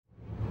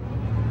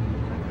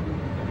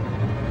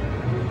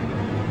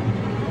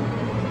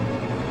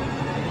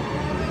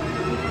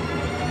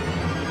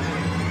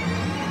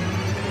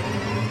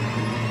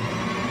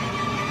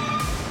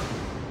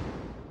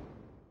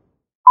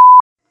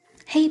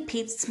Hey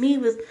peeps, it's me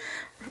with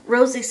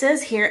Rosie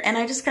Says here, and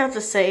I just got to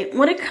say,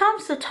 when it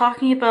comes to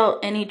talking about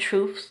any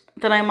truths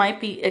that I might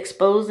be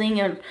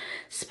exposing or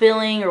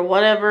spilling or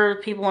whatever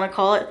people want to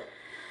call it,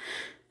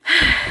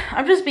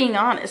 I'm just being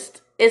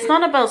honest. It's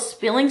not about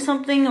spilling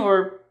something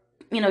or,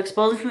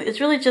 exposing something. It's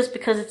really just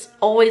because it's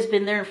always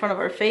been there in front of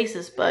our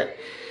faces, but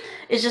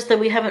it's just that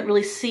we haven't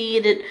really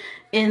seen it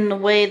in the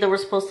way that we're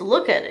supposed to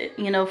look at it,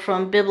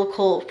 from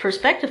biblical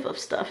perspective of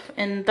stuff.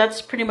 And that's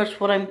pretty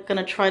much what I'm going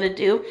to try to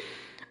do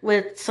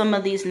with some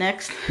of these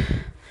next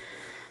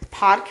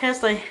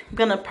podcasts I'm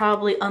gonna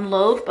probably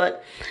unload.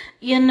 But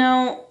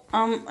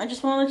I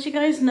just want to let you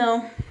guys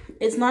know,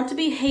 it's not to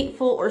be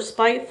hateful or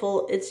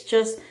spiteful. It's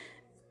just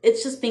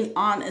being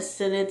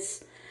honest, and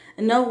it's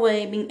in no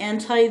way being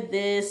anti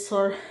this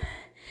or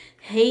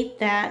hate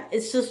that.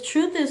 It's just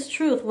truth is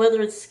truth,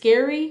 whether it's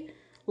scary,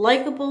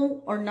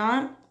 likable or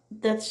not.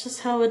 That's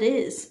just how it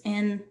is.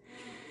 And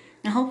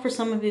I hope for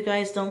some of you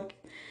guys don't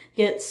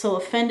get so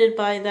offended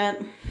by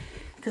that,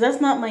 because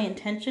that's not my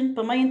intention.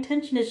 But my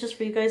intention is just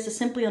for you guys to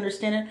simply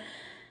understand it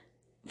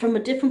from a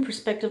different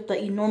perspective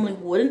that you normally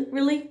wouldn't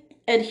really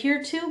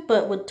adhere to,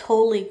 but would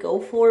totally go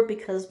for,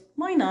 because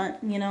why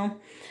not,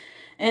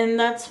 And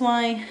that's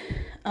why,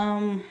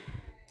 I'm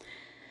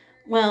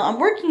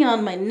working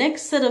on my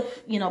next set of,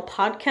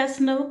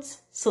 podcast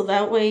notes, so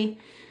that way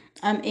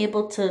I'm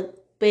able to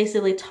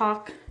basically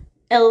talk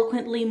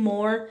eloquently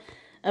more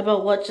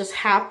about what just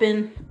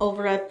happened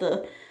over at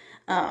the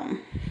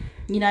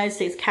United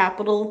States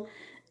Capitol,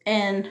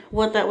 and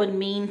what that would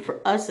mean for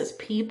us as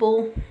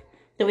people,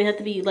 that we have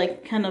to be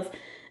kind of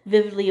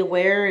vividly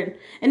aware,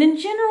 and in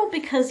general,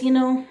 because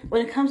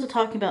when it comes to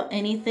talking about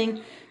anything,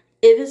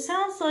 if it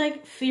sounds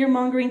like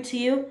fear-mongering to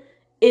you,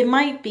 it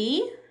might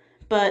be,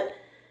 but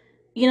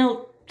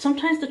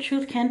sometimes the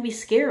truth can be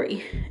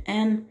scary,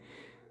 and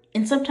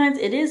sometimes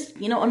it is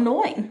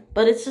annoying,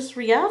 but it's just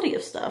reality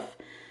of stuff.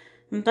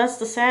 And that's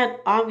the sad,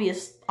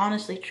 obvious,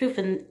 honestly truth.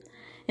 And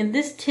in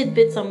this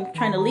tidbits I'm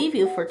trying to leave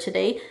you for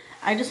today,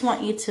 I just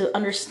want you to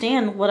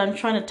understand what I'm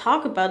trying to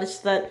talk about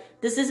is that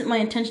this isn't my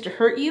intention to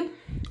hurt you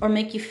or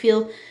make you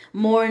feel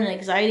more in an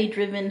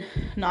anxiety-driven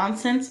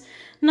nonsense.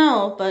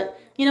 No,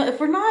 but, if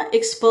we're not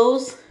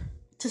exposed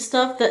to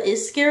stuff that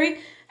is scary,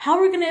 how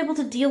are we going to be able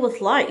to deal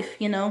with life,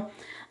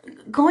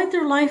 Going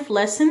through life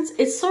lessons,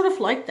 it's sort of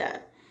like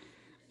that.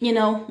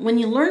 When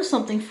you learn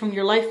something from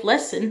your life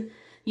lesson,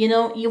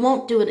 you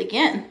won't do it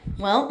again.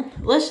 Well,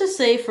 let's just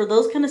say for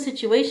those kind of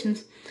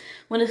situations,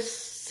 when it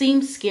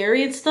seems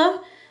scary and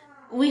stuff,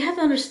 we have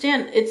to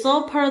understand it's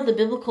all part of the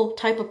biblical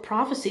type of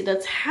prophecy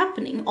that's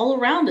happening all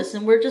around us,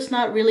 and we're just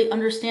not really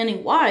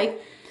understanding why.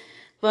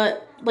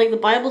 But like the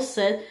Bible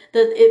said,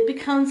 that it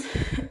becomes,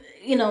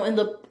 in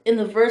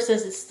the verse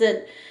as it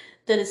said,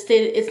 that it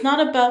stated, it's not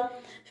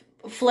about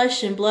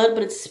flesh and blood,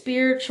 but it's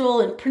spiritual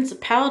and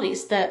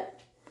principalities that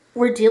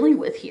we're dealing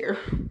with here.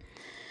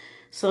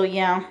 So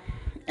yeah,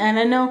 and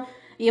I know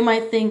you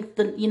might think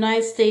the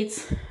United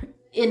States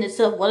in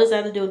itself, what does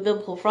that have to do with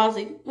biblical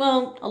prophecy?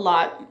 Well, a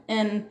lot,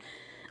 and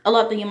a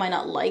lot that you might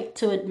not like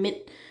to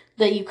admit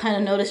that you kind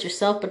of notice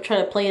yourself, but try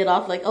to play it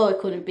off like, oh, it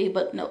couldn't be,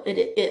 but no,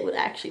 it would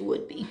actually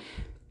would be.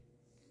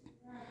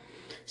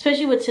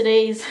 Especially with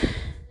today's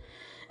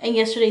and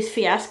yesterday's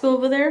fiasco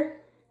over there,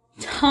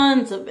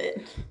 tons of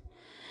it.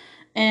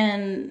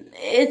 And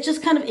it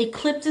just kind of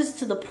eclipses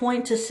to the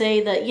point to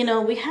say that,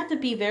 we have to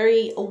be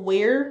very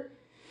aware.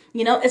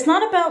 It's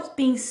not about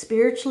being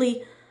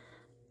spiritually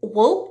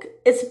woke.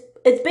 It's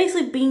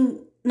basically being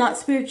not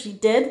spiritually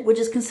dead, which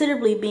is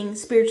considerably being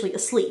spiritually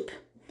asleep.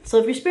 So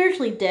if you're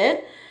spiritually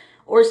dead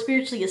or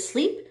spiritually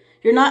asleep,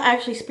 you're not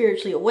actually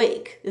spiritually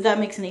awake, if that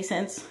makes any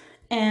sense.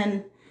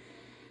 And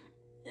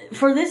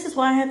for this is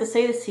why I have to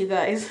say this to you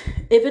guys.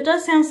 If it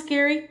does sound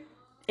scary,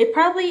 it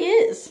probably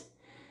is.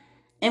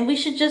 And we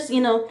should just,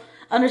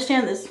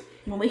 understand this.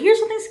 When we hear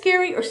something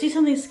scary or see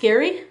something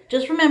scary,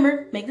 just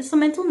remember, make this a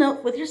mental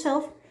note with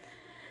yourself.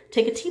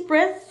 Take a deep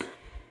breath.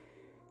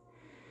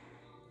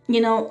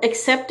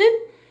 Accept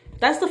it.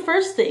 That's the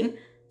first thing.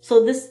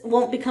 So this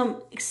won't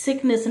become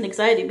sickness and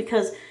anxiety,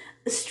 because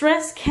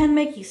stress can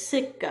make you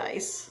sick,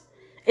 guys.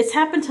 It's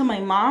happened to my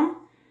mom,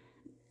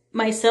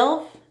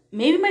 myself,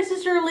 maybe my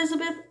sister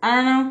Elizabeth. I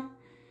don't know.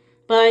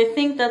 But I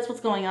think that's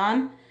what's going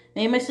on.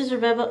 Maybe my sister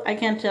Beva, I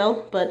can't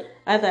tell, but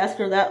I have to ask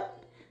her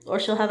that, or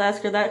she'll have to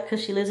ask her that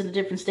because she lives in a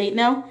different state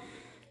now.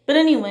 But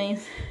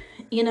anyways,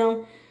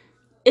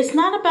 it's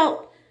not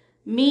about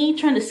me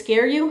trying to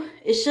scare you.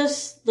 It's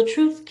just the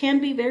truth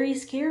can be very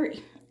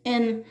scary.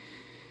 And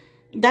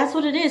that's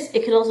what it is.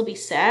 It could also be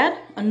sad,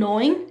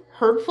 annoying,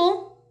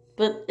 hurtful,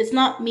 but it's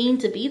not mean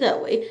to be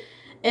that way.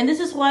 And this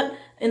is what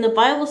in the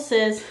Bible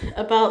says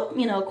about,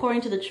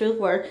 according to the truth,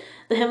 where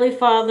the Heavenly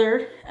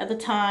Father at the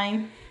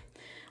time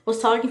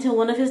was talking to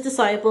one of his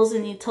disciples,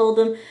 and he told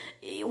them,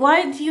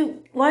 why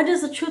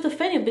does the truth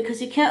offend you?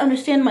 Because you can't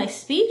understand my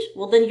speech?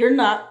 Well, then you're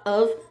not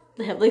of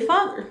the Heavenly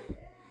Father.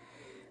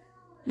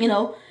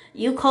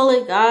 You call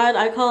it God,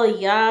 I call it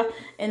Yah,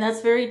 and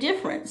that's very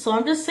different. So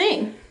I'm just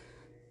saying,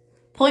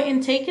 point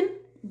and taken,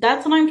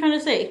 that's what I'm trying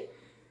to say.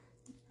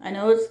 I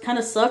know it kind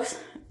of sucks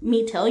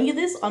me telling you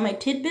this on my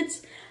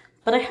tidbits,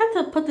 but I have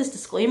to put this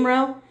disclaimer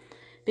out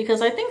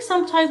because I think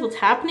sometimes what's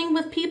happening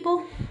with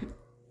people,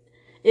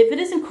 if it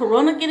isn't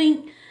Corona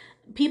getting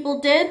people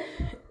dead,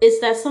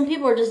 is that some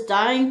people are just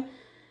dying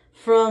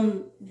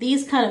from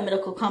these kind of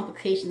medical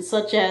complications,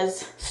 such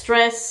as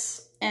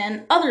stress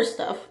and other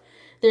stuff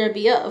there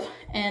be of.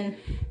 And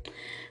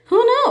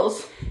who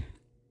knows?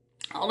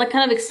 All that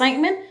kind of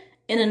excitement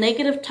in a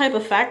negative type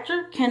of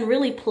factor can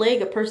really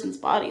plague a person's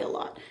body a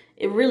lot.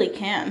 It really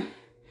can.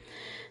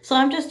 So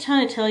I'm just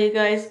trying to tell you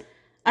guys,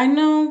 I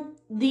know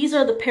these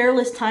are the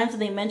perilous times that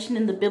they mention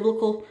in the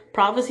biblical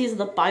prophecies of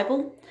the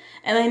Bible.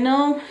 And I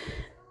know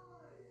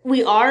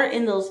we are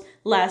in those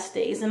last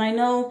days. And I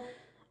know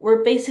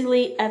we're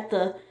basically at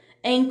the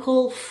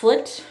ankle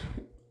foot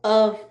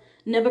of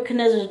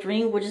Nebuchadnezzar's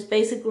dream, which is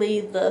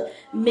basically the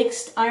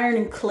mixed iron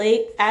and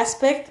clay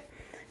aspect,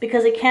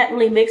 because it can't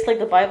really mix like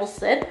the Bible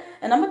said.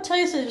 And I'm going to tell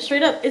you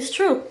straight up, it's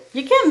true.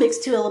 You can't mix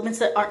two elements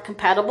that aren't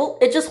compatible.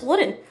 It just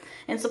wouldn't.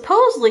 And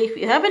supposedly, if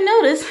you haven't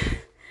noticed,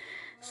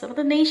 some of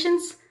the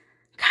nations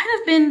kind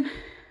of been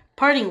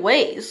parting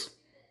ways.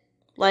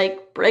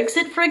 Like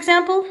Brexit, for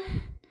example.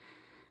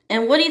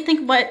 And what do you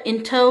think might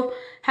in tow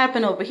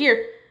happen over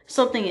here?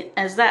 Something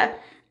as that.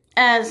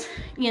 As,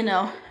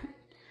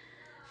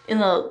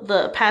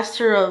 the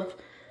pastor of,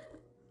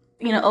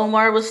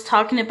 Omar was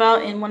talking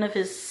about in one of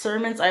his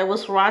sermons I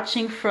was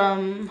watching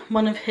from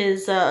one of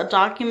his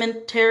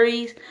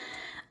documentaries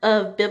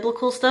of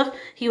biblical stuff.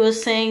 He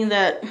was saying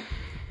that,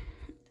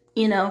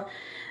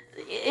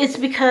 it's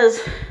because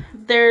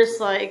there's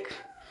like,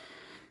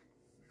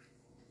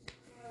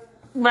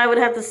 I would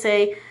have to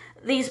say,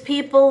 these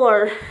people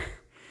are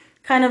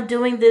kind of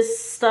doing this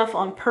stuff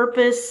on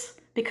purpose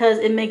because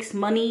it makes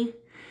money.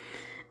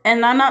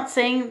 And I'm not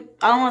saying,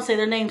 I don't want to say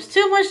their names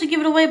too much to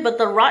give it away, but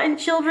the rotten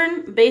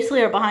children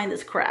basically are behind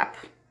this crap.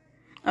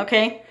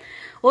 Okay?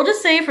 We'll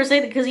just say for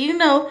sake, because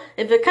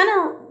if it kind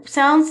of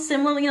sounds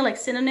similar, like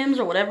synonyms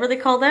or whatever they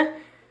call that,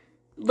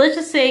 let's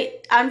just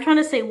say, I'm trying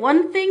to say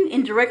one thing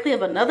indirectly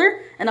of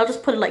another, and I'll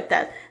just put it like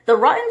that. The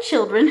rotten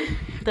children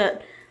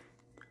that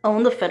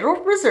own the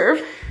Federal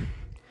Reserve,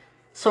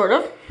 sort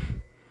of,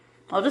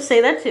 I'll just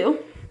say that too,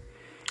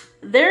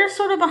 they're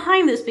sort of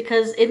behind this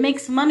because it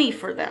makes money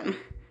for them.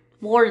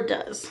 War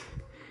does.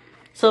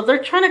 So if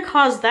they're trying to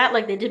cause that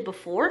like they did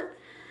before,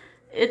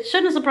 it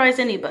shouldn't surprise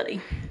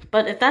anybody.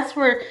 But if that's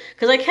where,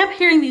 because I kept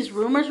hearing these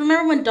rumors.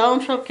 Remember when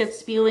Donald Trump kept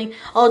spewing,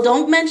 oh,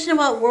 don't mention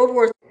about World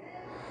War III.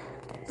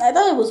 I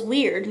thought it was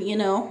weird,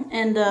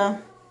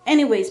 And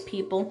anyways,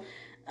 people,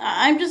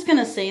 I'm just going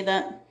to say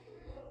that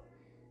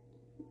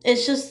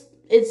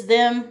it's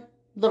them,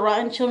 the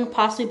rotten children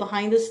possibly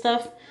behind this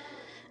stuff.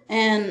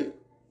 And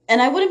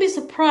I wouldn't be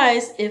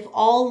surprised if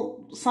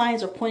all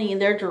signs are pointing in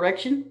their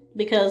direction,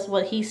 because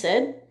what he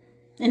said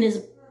in his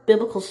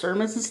biblical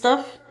sermons and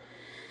stuff.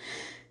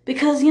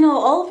 Because,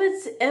 all of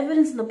it's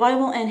evidence in the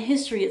Bible and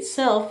history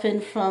itself,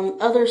 and from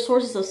other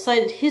sources of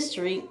cited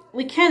history,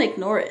 we can't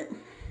ignore it.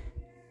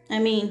 I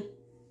mean,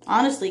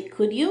 honestly,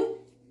 could you?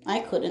 I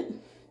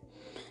couldn't.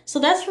 So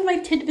that's for my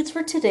tidbits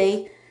for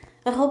today.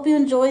 I hope you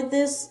enjoyed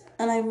this,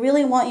 and I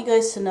really want you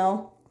guys to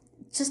know,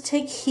 just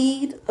take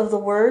heed of the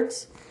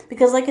words.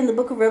 Because like in the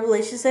book of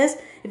Revelation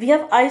says, if you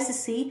have eyes to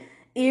see,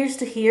 ears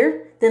to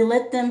hear, then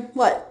let them,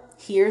 what?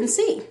 Hear and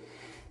see.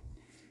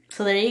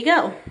 So there you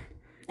go.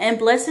 And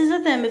blessings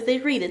of them if they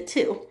read it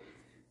too.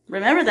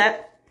 Remember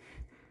that.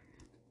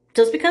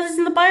 Just because it's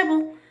in the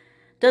Bible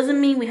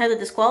doesn't mean we have to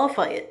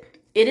disqualify it.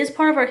 It is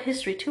part of our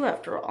history too,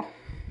 after all.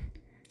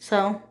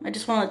 So I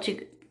just want to let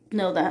you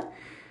know that.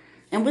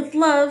 And with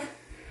love,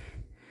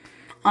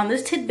 on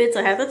this tidbits,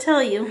 I have to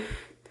tell you,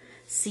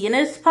 see you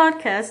next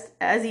podcast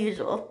as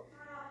usual.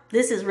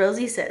 This is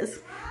Rosie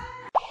Says.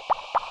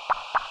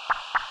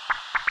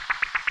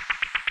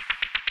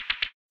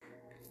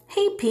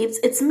 Hey peeps,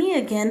 it's me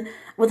again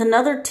with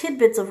another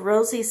Tidbits of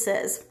Rosie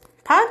Says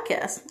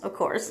podcast, of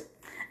course.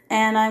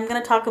 And I'm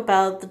going to talk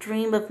about the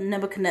dream of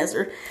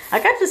Nebuchadnezzar. I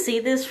got to see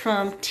this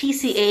from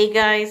TCA,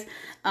 guys.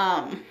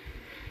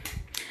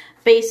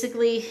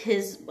 Basically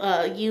his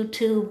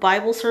YouTube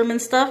Bible sermon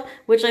stuff,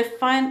 which I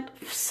find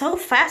so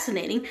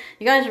fascinating.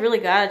 You guys really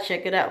got to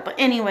check it out. But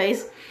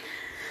anyways,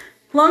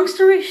 long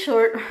story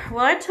short,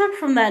 what I took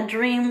from that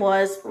dream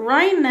was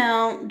right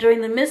now,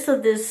 during the midst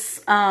of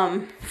this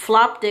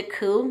flopdick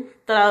coup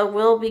that I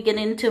will be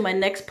getting into in my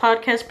next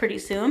podcast pretty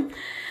soon,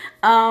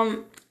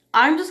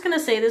 I'm just going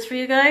to say this for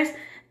you guys.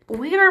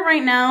 We are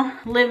right now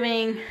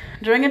living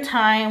during a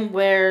time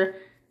where,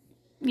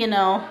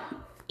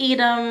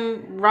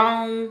 Edom,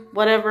 Rome,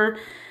 whatever,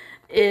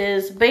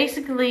 is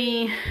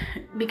basically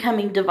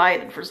becoming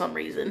divided for some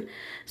reason.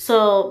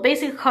 So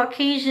basically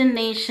Caucasian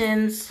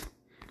nations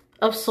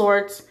of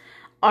sorts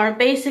are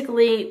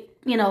basically,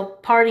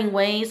 parting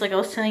ways, like I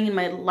was saying in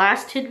my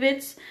last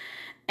tidbits.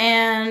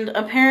 And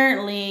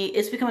apparently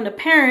it's becoming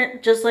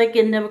apparent, just like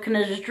in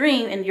Nebuchadnezzar's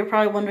dream, and you're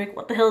probably wondering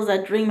what the hell does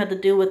that dream have to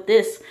do with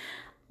this?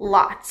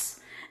 Lots.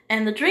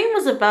 And the dream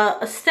was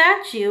about a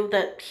statue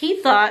that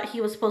he thought he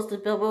was supposed to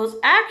build, but was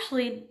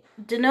actually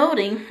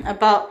denoting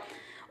about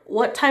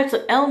what types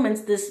of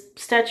elements this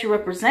statue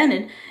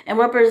represented. And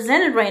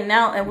represented right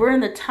now, and we're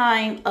in the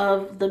time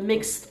of the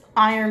mixed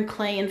iron,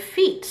 clay, and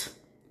feet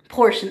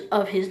portion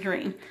of his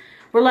dream.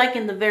 We're like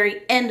in the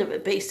very end of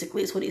it,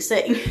 basically, is what he's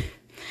saying.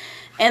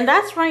 And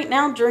that's right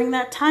now during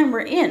that time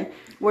we're in,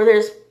 where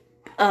there's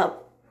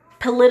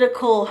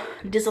political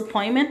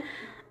disappointment.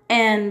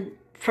 And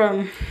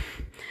from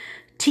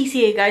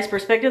TCA guy's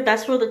perspective,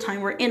 that's where the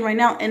time we're in right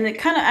now. And it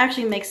kind of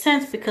actually makes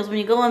sense, because when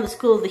you go on the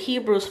School of the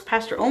Hebrews,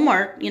 Pastor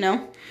Omar, you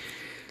know,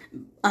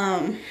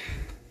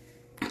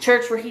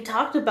 church, where he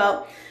talked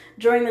about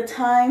during the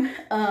time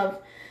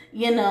of,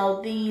 you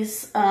know,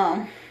 these,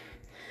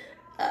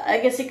 I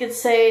guess you could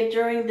say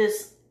during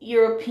this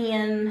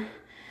European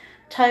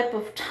type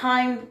of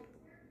time,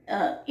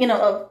 you know,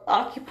 of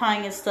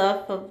occupying and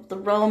stuff, of the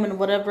Rome and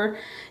whatever,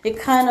 it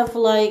kind of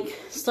like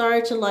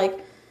started to like,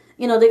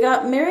 you know, they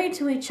got married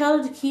to each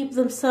other to keep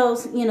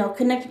themselves, you know,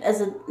 connected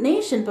as a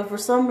nation, but for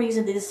some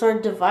reason they just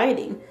started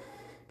dividing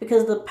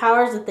because the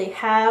powers that they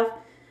have,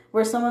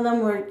 where some of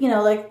them were, you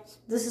know, like,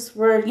 this is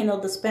where, you know,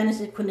 the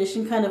Spanish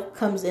Inquisition kind of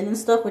comes in and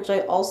stuff, which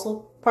I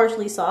also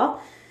partially saw.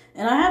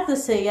 And I have to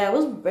say, yeah, it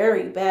was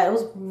very bad. It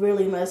was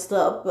really messed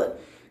up. But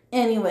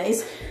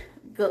anyways,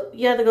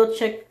 you have to go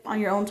check on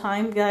your own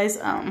time, guys.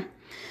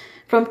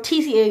 From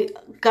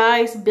TCA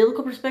guy's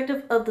biblical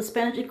perspective of the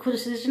Spanish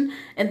Inquisition,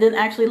 and then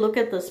actually look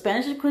at the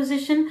Spanish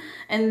Inquisition,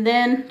 and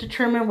then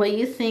determine what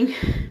you think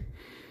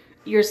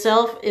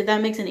yourself, if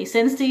that makes any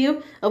sense to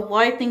you, of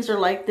why things are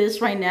like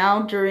this right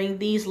now during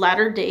these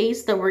latter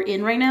days that we're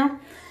in right now.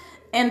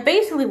 And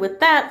basically with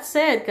that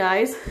said,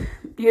 guys,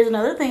 here's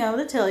another thing I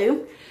want to tell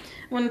you.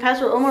 When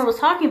Pastor Omar was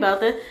talking about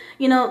that,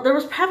 you know, there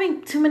was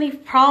having too many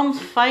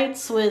problems,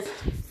 fights with,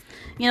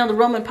 you know, the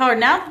Roman power.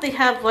 Now that they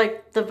have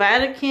like the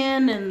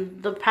Vatican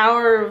and the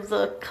power of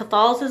the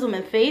Catholicism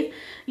and faith,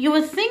 you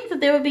would think that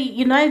they would be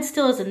united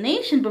still as a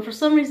nation, but for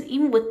some reason,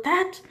 even with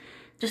that,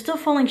 they're still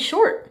falling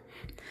short.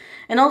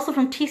 And also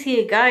from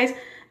TCA Guy's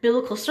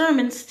biblical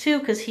sermons too,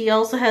 because he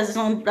also has his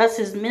own, that's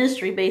his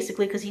ministry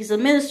basically, because he's a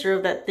minister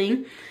of that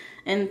thing.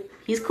 And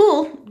he's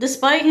cool,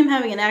 despite him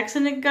having an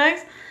accent, guys.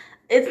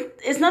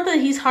 It's not that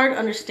he's hard to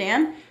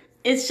understand.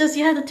 It's just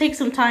you have to take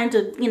some time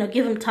to, you know,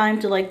 give him time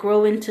to like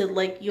grow into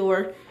like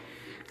your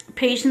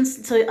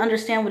patience to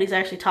understand what he's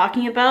actually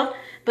talking about.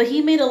 But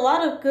he made a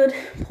lot of good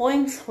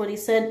points, what he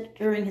said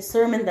during his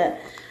sermon,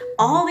 that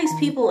all these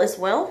people, as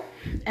well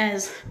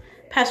as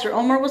Pastor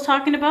Omar was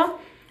talking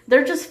about,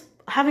 they're just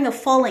having a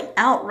falling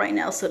out right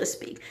now, so to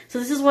speak. So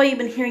this is why you've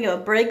been hearing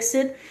about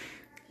Brexit.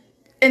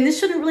 And this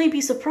shouldn't really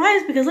be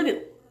surprised, because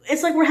look,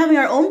 it's like we're having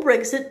our own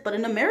Brexit, but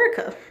in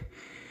America.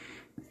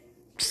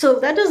 So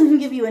that doesn't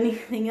give you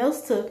anything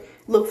else to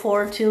look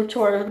forward to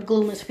our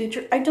gloomless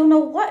future. I don't know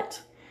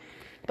what.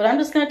 But I'm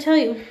just going to tell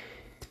you,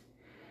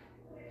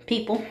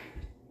 people,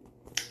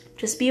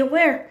 just be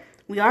aware.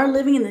 We are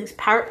living in these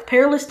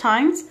perilous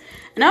times.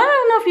 And I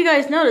don't know if you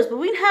guys noticed, but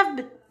we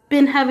have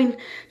been having to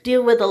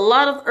deal with a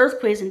lot of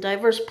earthquakes in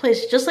diverse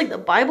places, just like the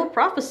Bible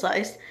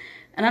prophesied.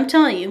 And I'm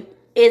telling you,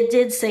 it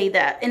did say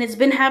that. And it's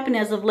been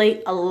happening as of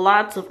late,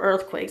 lots of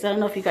earthquakes. I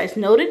don't know if you guys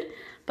noted,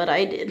 but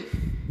I did.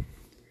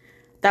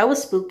 That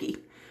was spooky.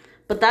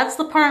 But that's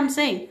the part I'm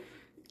saying.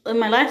 In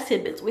my last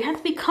tidbits, we have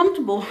to be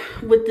comfortable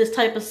with this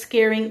type of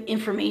scaring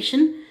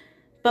information,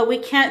 but we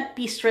can't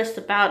be stressed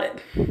about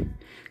it.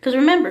 Because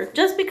remember,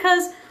 just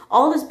because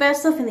all this bad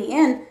stuff in the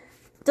end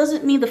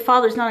doesn't mean the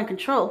Father's not in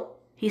control.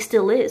 He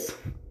still is.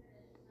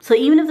 So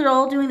even if they're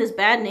all doing this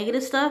bad,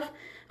 negative stuff,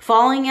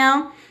 falling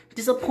out,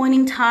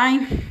 disappointing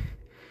time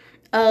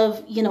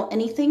of, you know,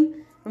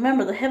 anything,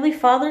 remember, the Heavenly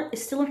Father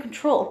is still in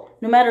control.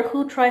 No matter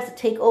who tries to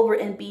take over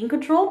and be in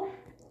control,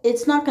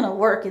 it's not going to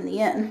work in the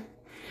end.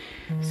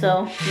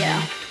 So,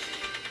 yeah.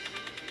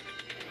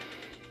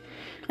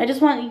 I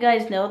just want you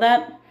guys to know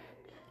that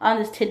on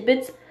this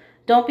tidbits.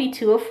 Don't be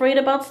too afraid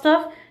about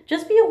stuff.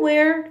 Just be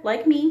aware,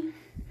 like me,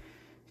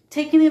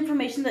 taking the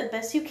information that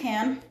best you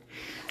can.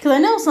 Because I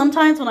know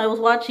sometimes when I was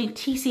watching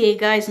TCA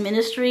Guys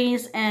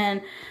Ministries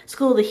and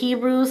School of the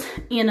Hebrews,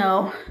 you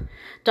know,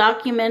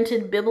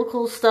 documented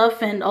biblical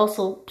stuff and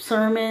also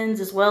sermons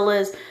as well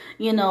as,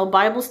 you know,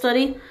 Bible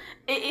study,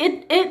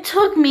 it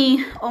took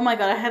me, oh my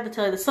God, I have to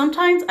tell you this.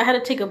 Sometimes I had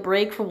to take a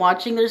break from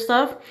watching their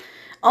stuff,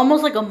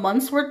 almost like a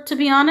month's worth, to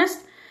be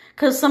honest,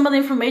 because some of the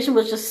information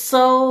was just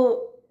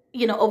so,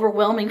 you know,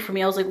 overwhelming for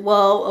me. I was like,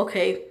 whoa,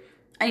 okay,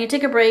 I need to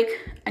take a break.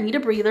 I need a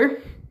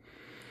breather.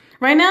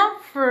 Right now,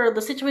 for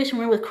the situation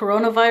we're in with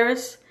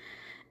coronavirus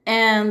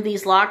and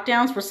these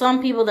lockdowns, for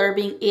some people that are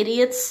being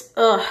idiots,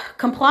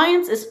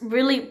 compliance is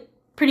really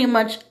pretty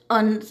much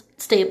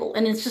unstable,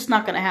 and it's just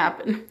not going to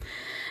happen.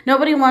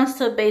 Nobody wants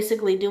to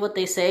basically do what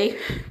they say.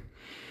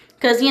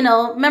 Because, you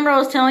know, remember I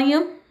was telling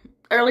you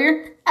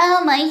earlier?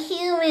 Oh, my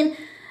human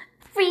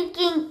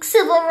freaking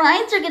civil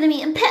rights are going to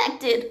be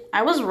impacted.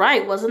 I was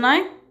right, wasn't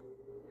I?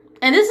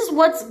 And this is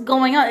what's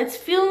going on. It's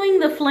fueling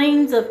the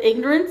flames of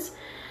ignorance,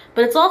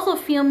 but it's also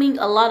fueling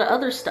a lot of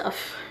other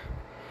stuff,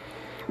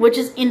 which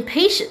is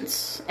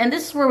impatience. And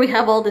this is where we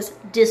have all this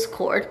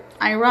discord.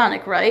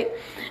 Ironic, right?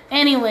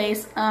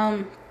 Anyways,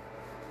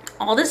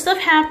 all this stuff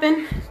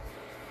happened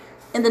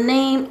in the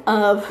name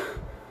of,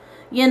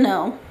 you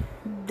know,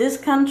 this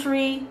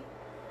country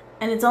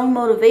and its own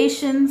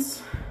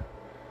motivations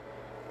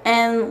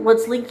and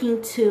what's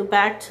linking to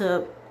back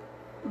to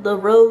the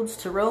roads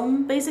to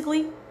Rome,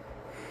 basically,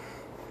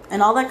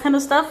 and all that kind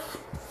of stuff.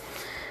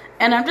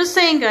 And I'm just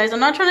saying, guys, I'm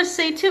not trying to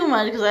say too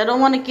much because I don't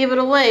want to give it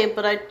away,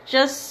 but I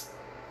just,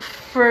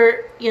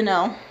 for, you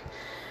know,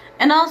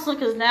 and also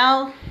because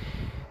now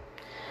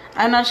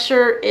I'm not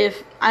sure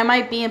if I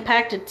might be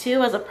impacted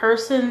too as a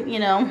person, you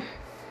know,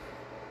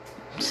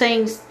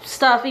 saying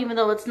stuff even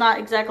though it's not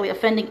exactly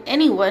offending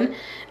anyone.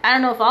 I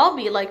don't know if I'll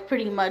be like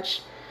pretty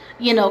much,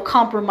 you know,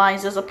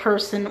 compromised as a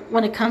person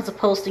when it comes to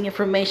posting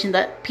information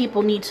that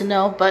people need to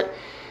know but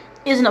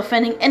isn't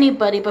offending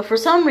anybody, but for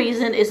some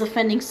reason is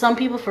offending some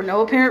people for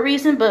no apparent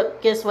reason.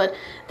 But guess what?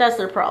 That's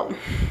their problem.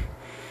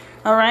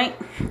 Alright?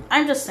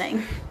 I'm just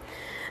saying.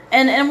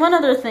 And one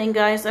other thing,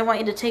 guys, I want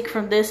you to take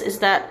from this is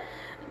that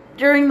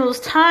during those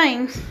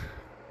times,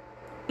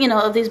 you know,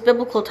 of these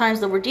biblical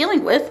times that we're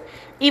dealing with,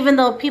 even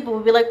though people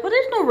will be like, well,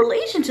 there's no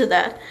relation to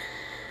that.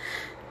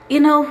 You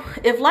know,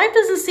 if life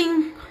doesn't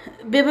seem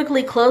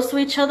biblically close to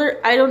each other,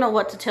 I don't know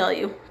what to tell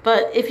you.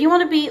 But if you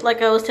want to be,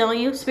 like I was telling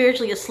you,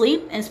 spiritually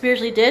asleep and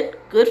spiritually dead,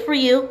 good for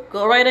you.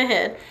 Go right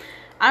ahead.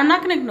 I'm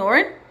not going to ignore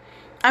it.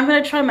 I'm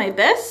going to try my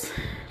best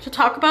to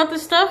talk about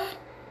this stuff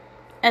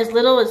as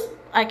little as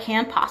I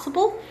can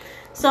possible.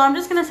 So I'm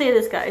just going to say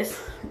this, guys,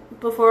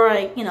 before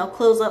I, you know,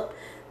 close up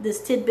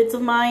this tidbits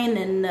of mine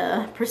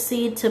and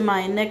proceed to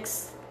my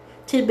next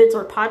tidbits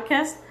or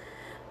podcast.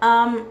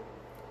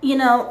 You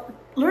know,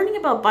 learning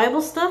about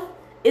Bible stuff,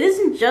 it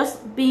isn't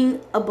just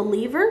being a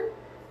believer,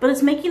 but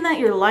it's making that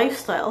your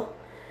lifestyle.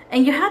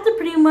 And you have to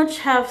pretty much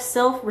have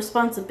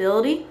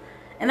self-responsibility.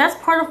 And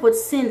that's part of what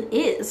sin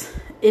is.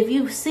 If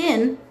you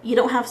sin, you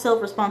don't have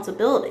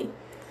self-responsibility.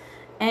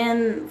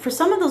 And for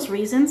some of those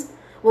reasons,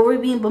 what we're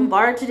being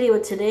bombarded today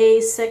with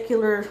today's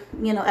secular,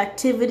 you know,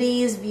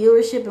 activities,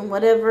 viewership and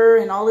whatever,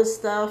 and all this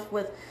stuff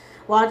with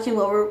watching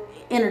what we're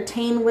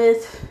entertained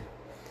with,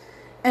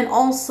 and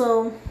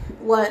also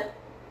what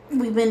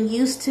we've been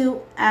used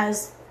to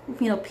as,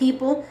 you know,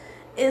 people,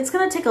 it's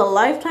going to take a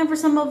lifetime for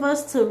some of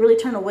us to really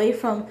turn away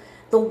from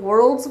the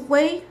world's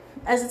way,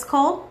 as it's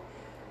called,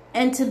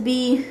 and to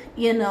be,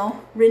 you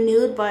know,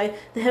 renewed by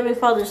the Heavenly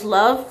Father's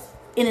love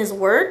in His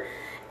Word.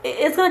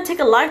 It's going to take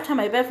a lifetime,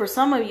 I bet, for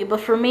some of you.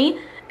 But for me,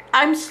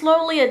 I'm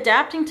slowly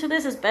adapting to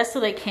this as best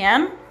that I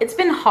can. It's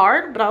been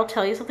hard, but I'll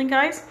tell you something,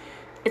 guys.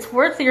 It's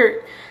worth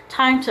your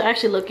time to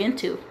actually look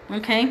into,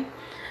 okay?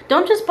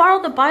 Don't just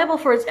borrow the Bible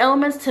for its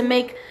elements to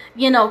make,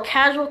 you know,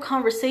 casual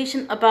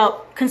conversation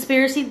about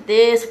conspiracy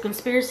this,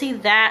 conspiracy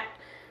that.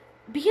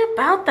 Be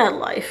about that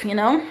life, you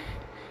know?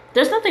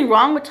 There's nothing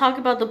wrong with talking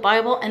about the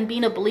Bible and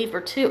being a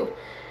believer too.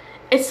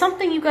 It's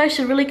something you guys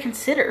should really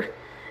consider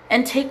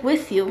and take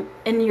with you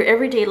in your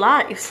everyday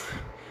lives.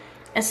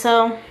 And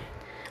so,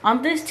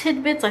 on this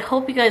tidbits, I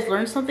hope you guys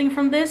learned something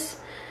from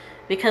this,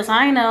 because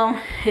I know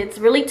it's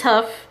really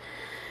tough,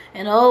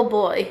 and oh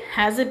boy,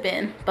 has it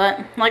been.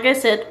 But like I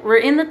said, we're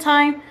in the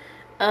time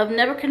of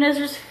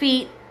Nebuchadnezzar's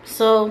feet,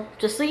 so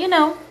just so you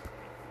know,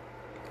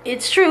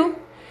 it's true.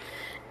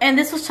 And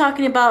this was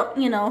talking about,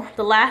 you know,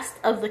 the last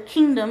of the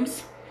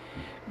kingdoms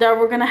that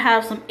we're going to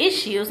have some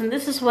issues. And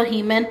this is what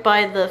he meant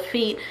by the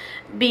feet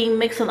being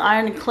mixed with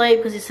iron and clay,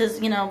 because he says,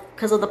 you know,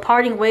 because of the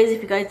parting ways,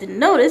 if you guys didn't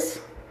notice,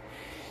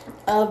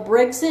 of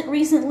Brexit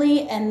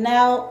recently, and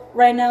now,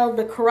 right now,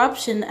 the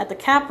corruption at the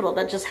Capitol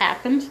that just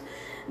happened.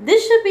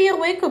 This should be a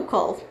wake-up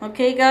call,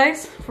 okay,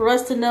 guys? For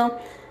us to know,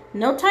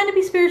 no time to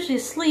be spiritually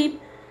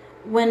asleep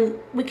when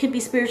we could be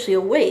spiritually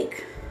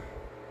awake.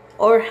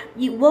 Or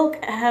you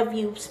woke, have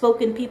you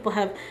spoken, people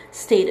have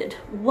stated.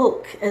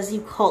 Woke, as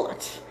you call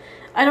it.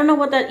 I don't know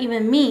what that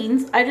even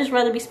means. I just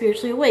rather be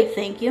spiritually awake,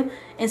 thank you.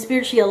 And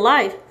spiritually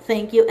alive,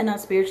 thank you. And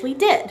not spiritually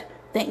dead,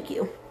 thank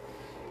you.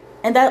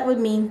 And that would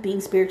mean being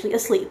spiritually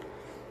asleep.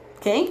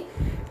 Okay?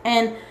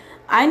 And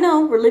I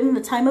know we're living the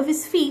time of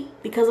His feet,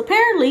 because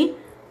apparently,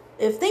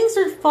 if things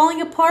are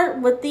falling apart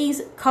with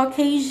these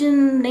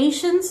Caucasian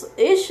nations,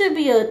 it should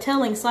be a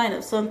telling sign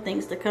of some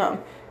things to come.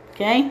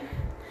 Okay?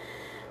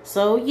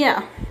 So,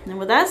 yeah. And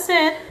with that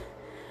said,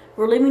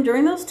 we're living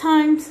during those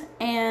times,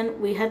 and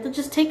we have to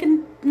just take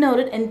and note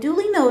it, and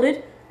duly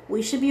noted,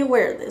 we should be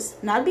aware of this.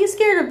 Not be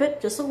scared of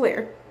it, just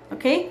aware.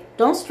 Okay?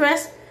 Don't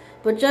stress,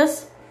 but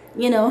just,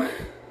 you know,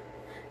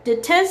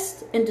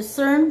 detest and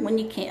discern when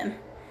you can.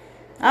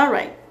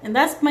 Alright, and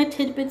that's my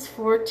tidbits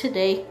for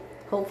today,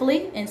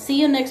 hopefully. And see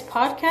you next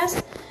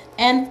podcast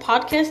and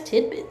podcast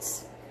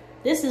tidbits.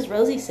 This is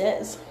Rosie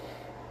Says.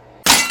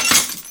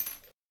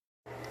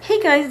 Hey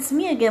guys, it's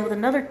me again with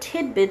another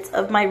tidbits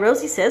of my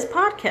Rosie Says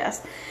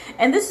podcast.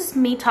 And this is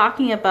me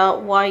talking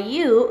about why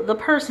you, the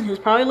person who's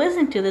probably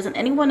listening to this, and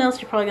anyone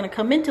else you're probably going to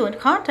come into and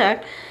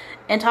contact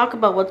and talk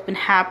about what's been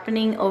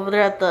happening over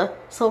there at the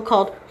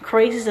so-called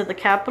crazies at the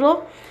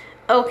Capitol.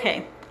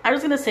 Okay, I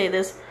was going to say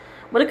this.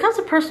 When it comes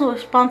to personal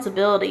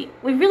responsibility,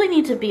 we really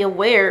need to be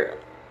aware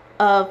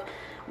of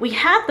we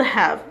have to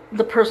have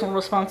the personal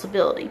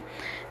responsibility.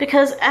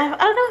 Because I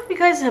don't know if you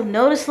guys have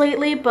noticed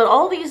lately, but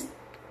all these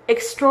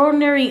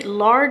extraordinary,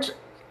 large,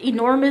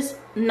 enormous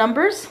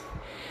numbers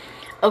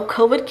of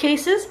COVID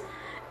cases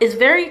is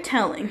very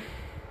telling.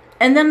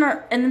 And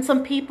then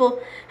some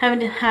people having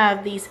to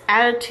have these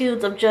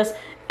attitudes of just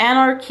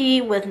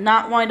anarchy with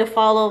not wanting to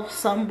follow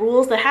some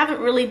rules that haven't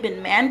really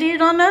been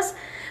mandated on us.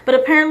 But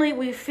apparently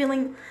we're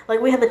feeling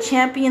like we have to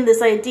champion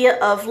this idea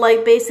of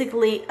like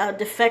basically a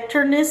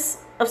defectorness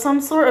of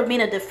some sort, of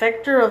being a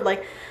defector, of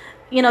like,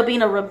 you know,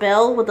 being a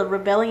rebel with the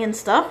rebellion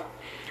stuff,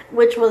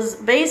 which was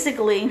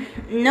basically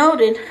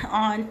noted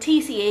on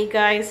TCA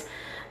guys,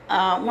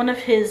 one of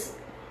his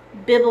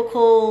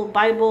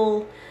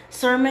Bible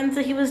sermons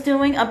that he was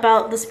doing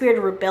about the spirit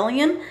of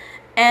rebellion.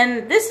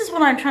 And this is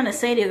what I'm trying to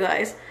say to you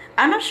guys.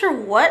 I'm not sure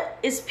what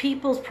is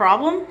people's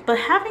problem, but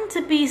having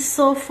to be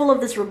so full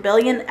of this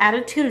rebellion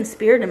attitude and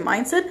spirit and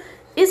mindset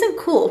isn't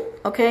cool,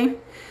 okay?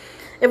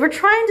 If we're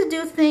trying to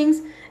do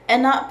things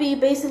and not be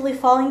basically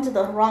falling into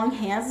the wrong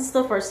hands and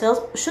stuff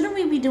ourselves, shouldn't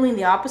we be doing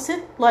the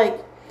opposite?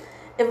 Like,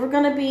 if we're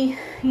going to be,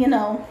 you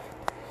know,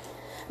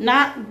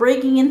 not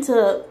breaking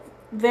into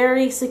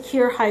very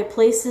secure high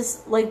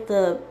places like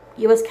the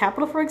U.S.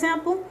 Capitol, for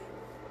example,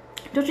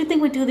 don't you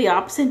think we do the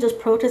opposite and just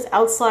protest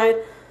outside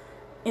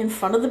in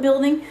front of the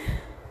building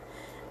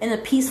in a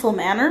peaceful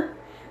manner?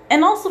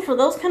 And also for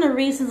those kind of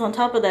reasons, on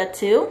top of that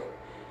too,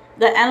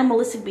 the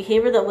animalistic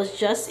behavior that was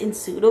just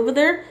ensued over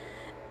there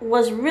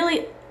was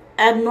really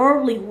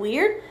abnormally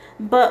weird,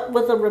 but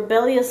with a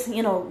rebellious,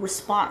 you know,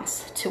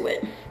 response to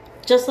it.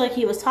 Just like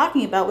he was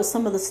talking about with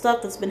some of the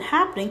stuff that's been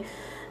happening,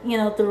 you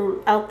know,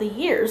 throughout the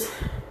years.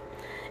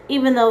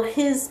 Even though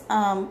his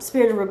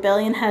spirit of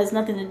rebellion has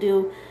nothing to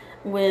do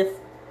with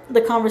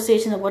the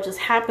conversation of what just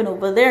happened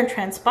over there and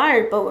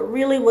transpired, but what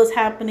really was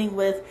happening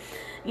with,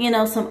 you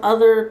know, some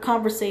other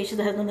conversation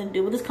that has nothing to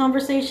do with this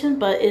conversation,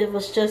 but it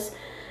was just,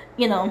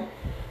 you know,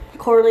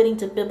 correlating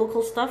to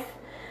biblical stuff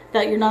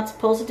that you're not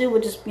supposed to do,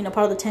 which is, you know,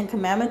 part of the 10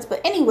 Commandments.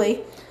 But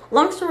anyway,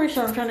 long story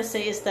short, what I'm trying to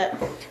say is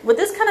that with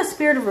this kind of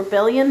spirit of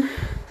rebellion,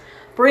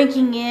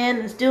 breaking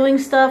in, doing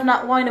stuff,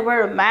 not wanting to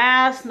wear a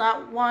mask,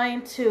 not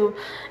wanting to,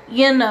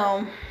 you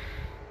know,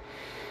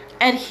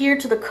 adhere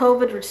to the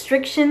COVID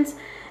restrictions,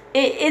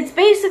 it's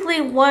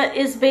basically what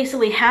is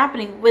basically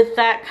happening with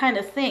that kind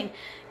of thing.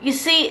 You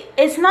see,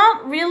 it's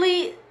not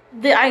really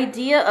the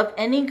idea of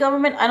any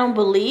government, I don't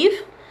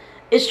believe,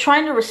 is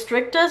trying to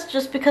restrict us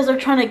just because they're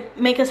trying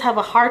to make us have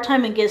a hard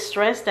time and get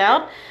stressed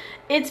out.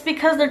 It's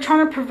because they're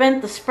trying to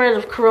prevent the spread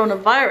of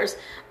coronavirus.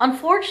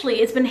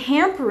 Unfortunately, it's been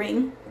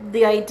hampering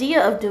the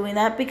idea of doing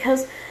that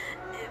because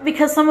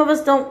some of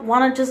us don't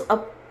want to just,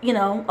 you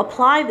know,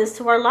 apply this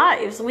to our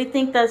lives. We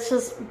think that's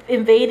just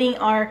invading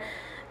our,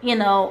 you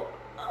know,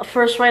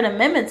 First Right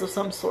amendments of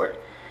some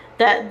sort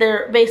that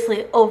they're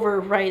basically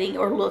overriding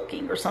or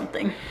looking or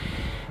something.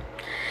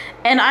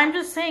 And I'm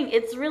just saying,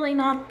 it's really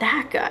not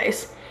that,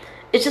 guys.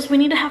 It's just we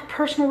need to have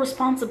personal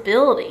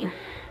responsibility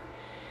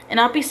and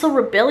not be so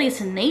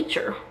rebellious in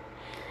nature.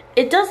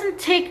 It doesn't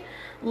take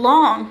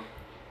long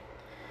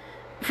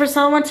for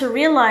someone to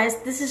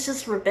realize this is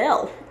just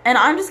rebel. And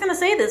I'm just going to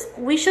say this.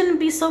 We shouldn't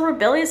be so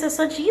rebellious as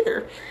such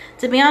either.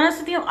 To be honest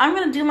with you, I'm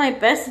going to do my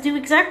best to do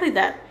exactly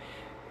that.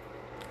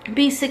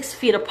 Be 6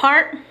 feet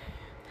apart.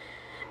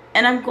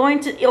 And I'm going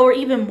to, or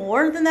even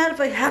more than that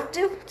if I have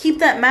to, keep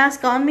that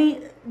mask on me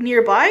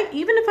nearby.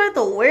 Even if I have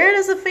to wear it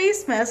as a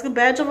face mask, a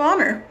badge of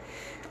honor,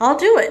 I'll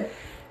do it.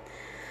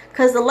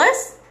 Because the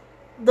less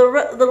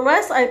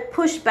I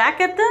push back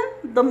at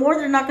them, the more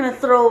they're not going to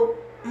throw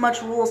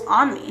much rules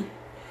on me.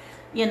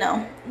 You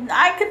know,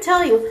 I could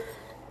tell you,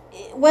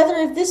 whether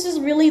if this is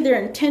really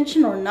their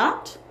intention or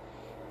not,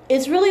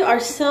 it's really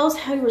ourselves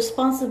having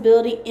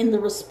responsibility in the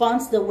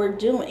response that we're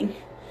doing.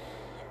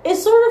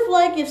 It's sort of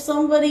like if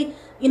somebody,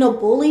 you know,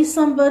 bullies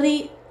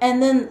somebody,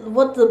 and then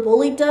what the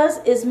bully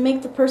does is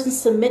make the person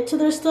submit to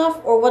their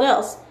stuff, or what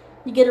else?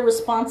 You get a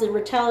response, a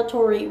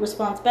retaliatory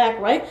response back,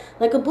 right?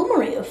 Like a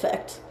boomerang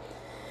effect.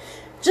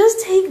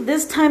 Just take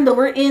this time that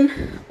we're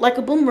in like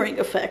a boomerang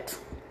effect.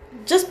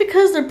 Just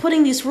because they're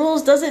putting these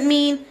rules doesn't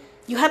mean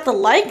you have to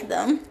like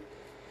them.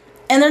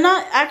 And they're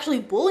not actually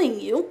bullying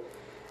you.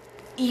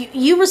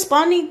 You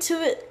responding to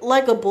it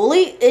like a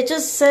bully, it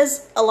just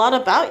says a lot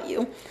about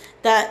you.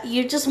 That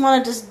you just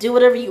want to just do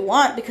whatever you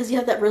want because you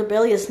have that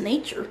rebellious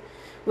nature.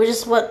 Which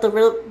is what the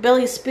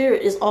rebellious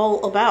spirit is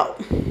all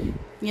about.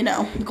 You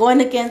know,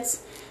 going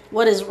against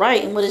what is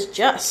right and what is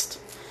just.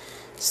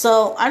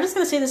 So, I'm just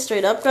going to say this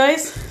straight up,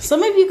 guys.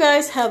 Some of you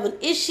guys have an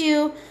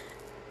issue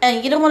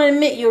and you don't want to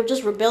admit you're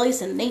just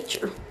rebellious in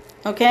nature.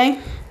 Okay?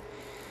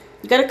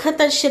 You got to cut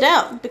that shit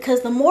out.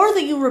 Because the more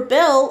that you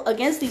rebel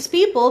against these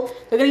people,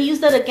 they're going to use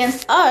that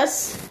against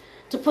us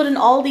to put in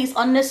all these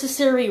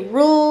unnecessary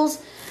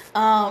rules,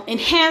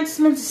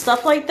 enhancements,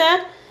 stuff like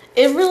that.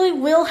 It really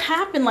will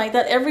happen like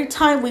that every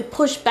time we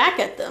push back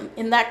at them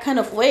in that kind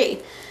of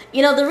way.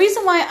 You know, the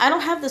reason why I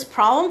don't have this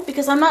problem,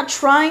 because I'm not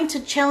trying to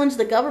challenge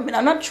the government.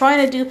 I'm not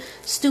trying to do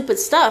stupid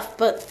stuff.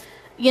 But,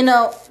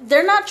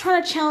 they're not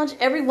trying to challenge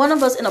every one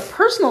of us in a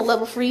personal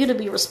level for you to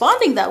be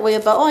responding that way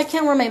about, oh, I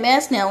can't wear my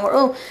mask now, or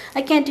oh,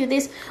 I can't do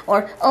this,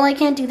 or oh, I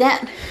can't do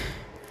that,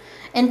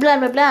 and blah,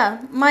 blah, blah.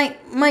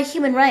 My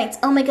human rights,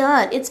 oh my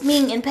God, it's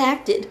being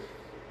impacted.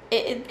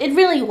 It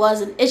really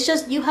wasn't. It's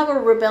just you have a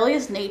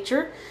rebellious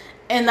nature,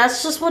 and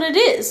that's just what it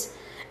is.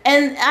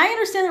 And I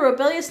understand the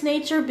rebellious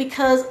nature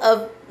because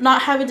of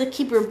not having to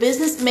keep your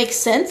business makes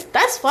sense.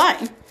 That's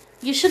fine.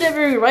 You should have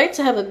every right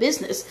to have a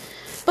business.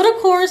 But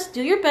of course,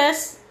 do your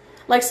best,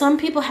 like some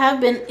people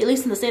have been, at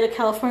least in the state of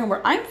California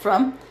where I'm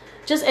from,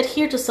 just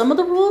adhere to some of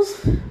the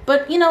rules.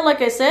 But,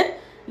 like I said,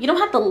 you don't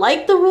have to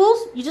like the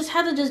rules. You just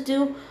have to just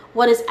do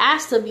what is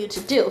asked of you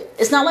to do.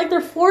 It's not like they're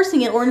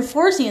forcing it or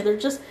enforcing it. They're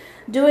just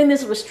doing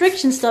this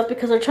restriction stuff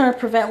because they're trying to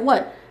prevent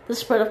what? The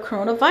spread of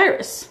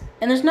coronavirus.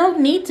 And there's no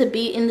need to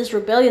be in this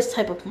rebellious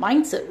type of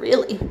mindset,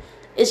 really.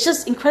 It's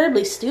just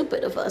incredibly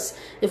stupid of us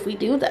if we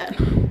do that.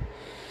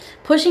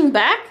 Pushing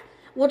back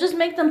will just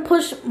make them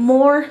push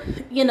more,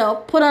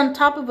 put on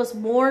top of us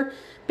more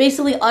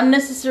basically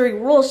unnecessary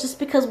rules just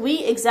because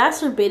we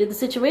exacerbated the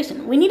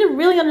situation. We need to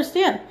really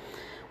understand.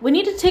 We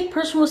need to take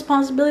personal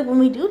responsibility when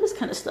we do this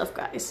kind of stuff,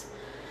 guys.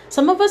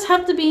 Some of us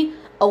have to be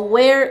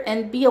aware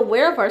and be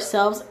aware of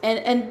ourselves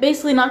and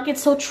basically not get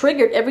so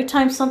triggered every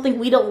time something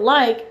we don't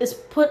like is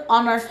put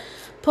on our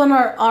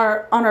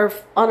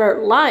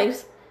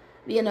lives,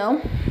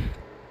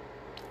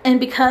 and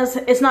because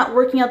it's not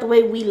working out the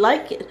way we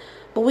like it.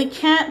 But we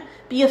can't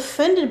be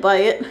offended by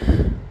it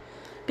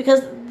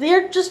because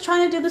they're just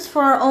trying to do this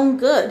for our own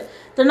good.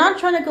 They're not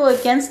trying to go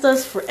against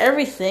us for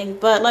everything.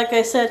 But like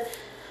I said,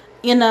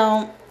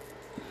 with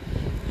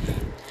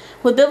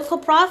biblical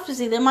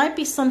prophecy, there might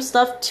be some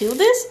stuff to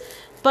this,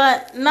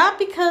 but not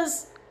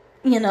because,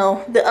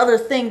 the other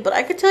thing. But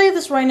I could tell you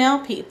this right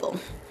now, people.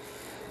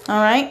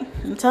 All right?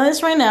 I'm telling you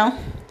this right now.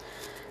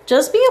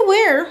 Just be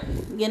aware,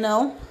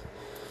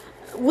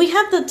 we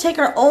have to take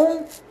our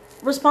own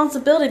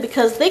responsibility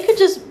because they could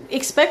just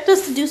expect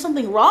us to do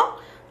something wrong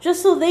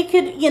just so they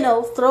could,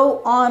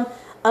 throw on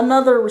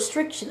another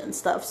restriction and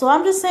stuff. So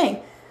I'm just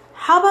saying,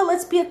 how about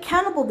let's be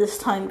accountable this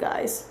time,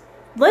 guys?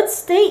 Let's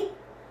state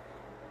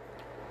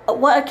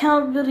what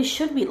accountability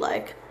should be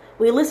like.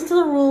 We listen to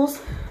the rules,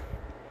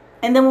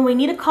 and then when we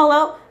need to call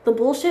out the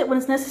bullshit when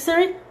it's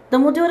necessary,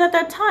 then we'll do it at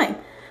that time.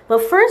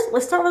 But first,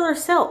 let's start with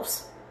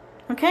ourselves.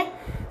 Okay?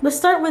 Let's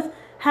start with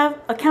have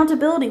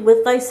accountability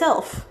with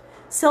thyself.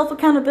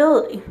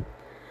 Self-accountability.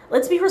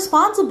 Let's be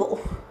responsible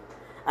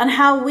on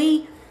how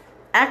we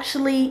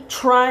actually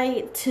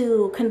try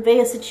to convey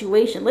a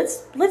situation.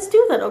 Let's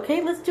do that,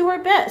 okay? Let's do our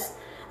best.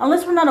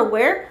 Unless we're not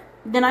aware,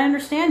 then I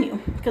understand you.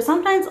 Because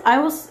sometimes I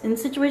was in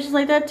situations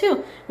like that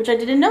too, which I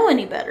didn't know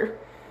any better.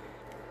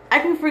 I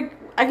can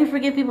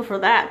forgive people for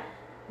that.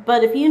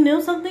 But if you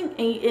knew something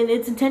and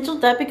it's intentional,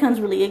 that becomes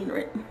really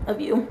ignorant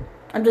of you.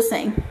 I'm just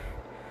saying.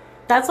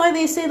 That's why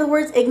they say the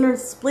words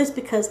ignorance is bliss,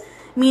 because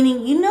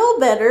meaning you know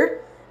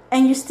better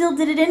and you still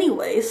did it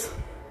anyways.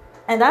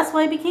 And that's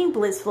why it became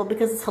blissful,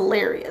 because it's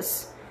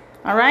hilarious.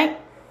 Alright?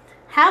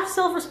 Have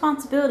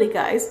self-responsibility,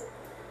 guys.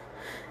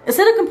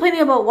 Instead of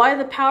complaining about why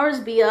the powers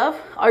be of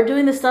are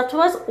doing this stuff to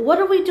us, what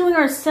are we doing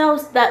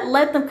ourselves that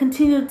let them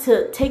continue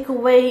to take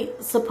away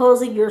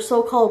supposedly your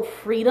so-called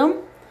freedom?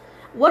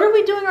 What are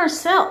we doing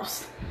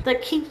ourselves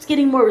that keeps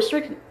getting more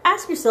restricted?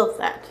 Ask yourself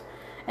that.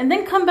 And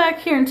then come back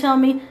here and tell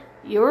me,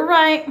 you're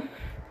right.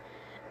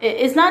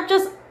 It's not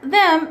just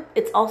them,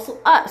 it's also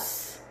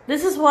us.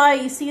 This is why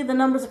you see the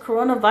numbers of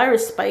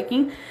coronavirus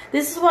spiking.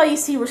 This is why you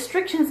see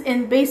restrictions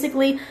in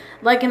basically,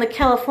 like in the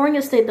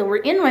California state that we're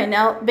in right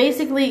now,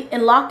 basically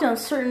in lockdown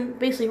certain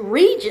basically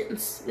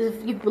regions,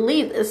 if you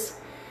believe this.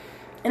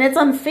 And it's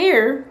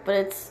unfair, but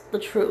it's the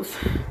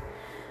truth.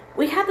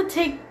 We have to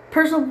take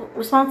personal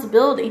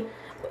responsibility.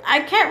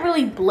 I can't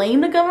really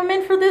blame the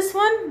government for this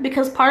one,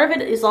 because part of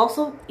it is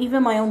also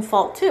even my own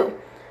fault too.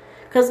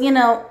 Because,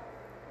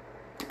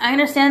 I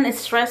understand it's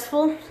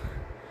stressful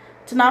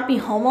to not be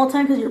home all the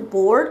time because you're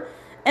bored.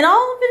 And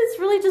all of it is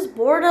really just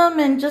boredom,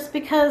 and just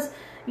because,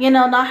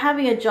 not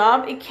having a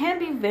job, it can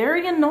be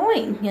very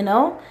annoying,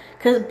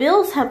 because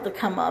bills have to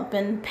come up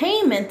and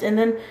payment, and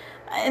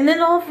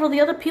then all for the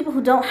other people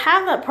who don't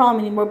have that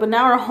problem anymore but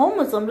now are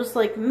homeless. I'm just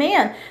like,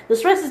 man, the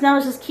stress is now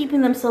just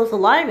keeping themselves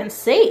alive and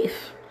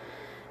safe,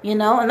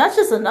 and that's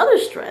just another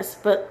stress.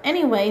 But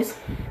anyways,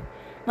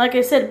 like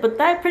I said, but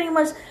that pretty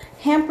much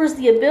hampers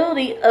the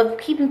ability of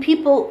keeping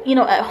people,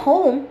 at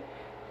home,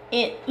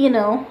 at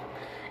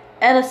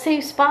a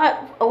safe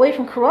spot away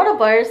from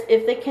coronavirus,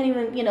 if they can't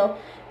even,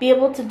 be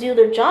able to do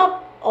their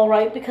job all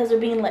right because they're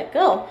being let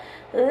go.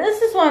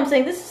 This is what I'm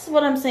saying. This is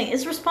what I'm saying.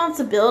 It's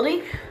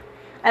responsibility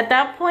at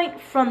that point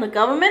from the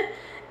government,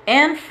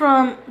 and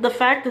from the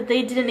fact that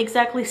they didn't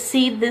exactly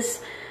see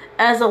this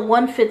as a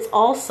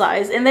one-fits-all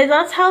size. And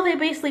that's how they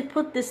basically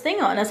put this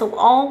thing on, as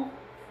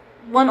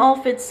one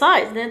all-fits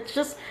size. And it's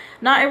just,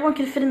 not everyone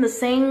can fit in the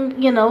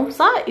same,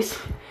 size.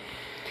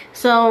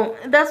 So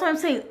that's what I'm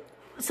saying.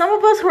 Some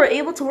of us who are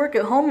able to work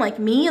at home, like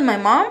me and my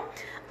mom,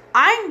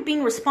 I'm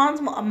being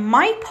responsible on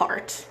my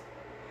part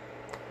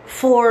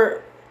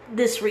for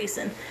this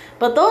reason.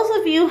 But those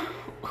of you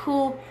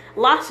who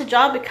lost a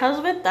job because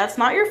of it, that's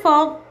not your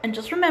fault. And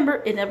just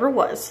remember, it never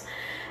was.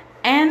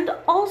 And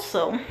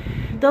also,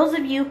 those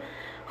of you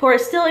who are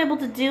still able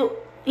to do,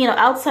 you know,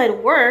 outside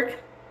work,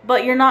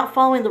 but you're not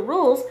following the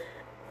rules,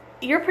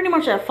 you're pretty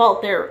much at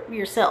fault there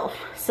yourself.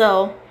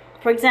 So,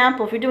 for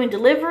example, if you're doing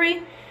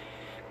delivery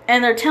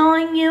and they're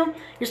telling you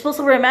you're supposed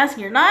to wear a mask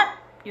and you're not,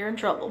 you're in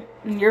trouble.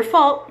 And your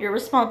fault, you're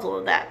responsible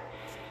for that.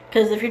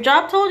 Because if your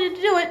job told you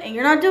to do it and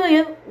you're not doing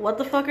it, what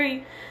the fuck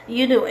are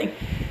you doing?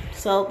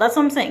 So that's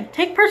what I'm saying.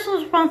 Take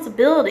personal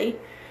responsibility.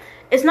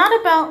 It's not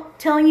about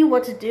telling you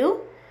what to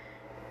do.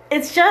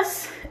 It's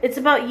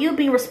about you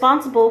being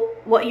responsible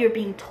what you're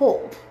being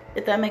told,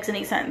 if that makes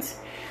any sense.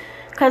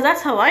 Because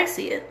that's how I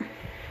see it.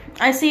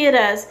 I see it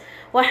as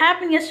what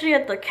happened yesterday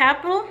at the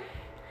Capitol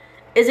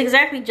is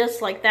exactly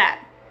just like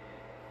that.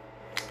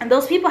 And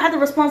those people had the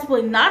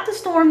responsibility not to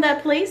storm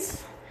that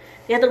place.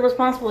 They had the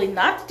responsibility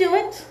not to do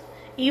it.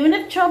 Even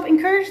if Trump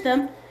encouraged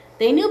them,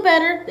 they knew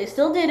better. They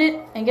still did it.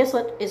 And guess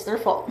what? It's their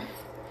fault.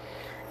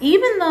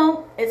 Even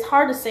though it's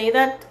hard to say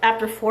that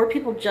after 4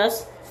 people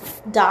just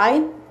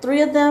died,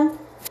 3 of them,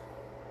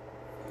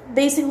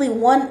 basically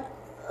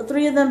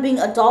 3 of them being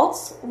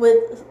adults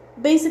with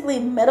basically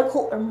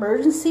medical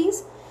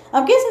emergencies.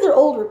 I'm guessing they're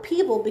older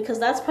people because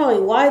that's probably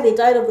why they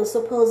died of the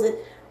supposed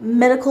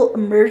medical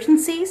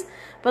emergencies.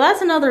 But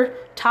that's another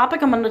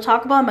topic I'm going to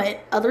talk about in my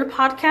other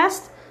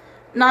podcast.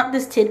 Not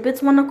this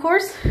TidBits one, of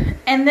course.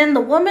 And then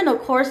the woman,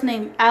 of course,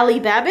 named Allie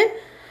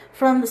Babbitt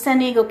from the San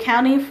Diego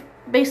County,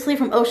 basically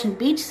from Ocean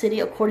Beach City,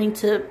 according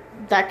to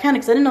that county,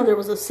 because I didn't know there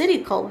was a city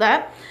called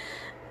that,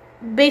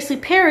 basically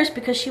perished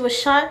because she was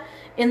shot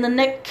in the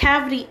neck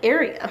cavity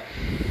area.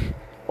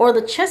 Or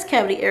the chest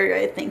cavity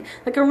area, I think.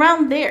 Like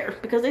around there.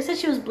 Because they said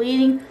she was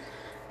bleeding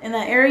in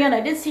that area. And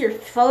I did see her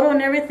photo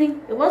and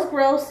everything. It was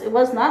gross. It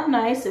was not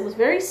nice. It was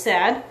very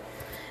sad.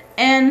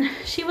 And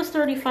she was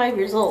 35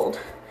 years old.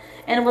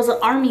 And was an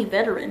Army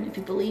veteran, if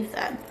you believe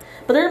that.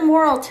 But there's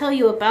more I'll tell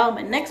you about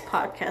in my next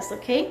podcast,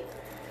 okay?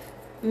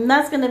 And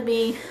that's going to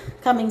be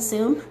coming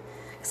soon.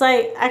 Because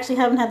I actually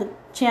haven't had the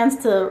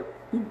chance to,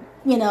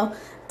 you know,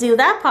 do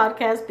that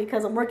podcast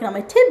because I'm working on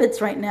my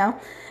TidBits right now.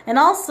 And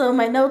also,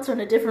 my notes are in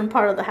a different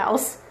part of the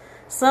house.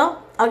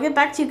 So, I'll get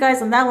back to you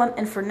guys on that one.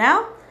 And for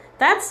now,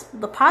 that's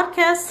the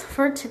podcast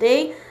for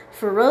today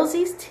for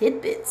Rosie's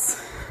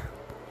TidBits.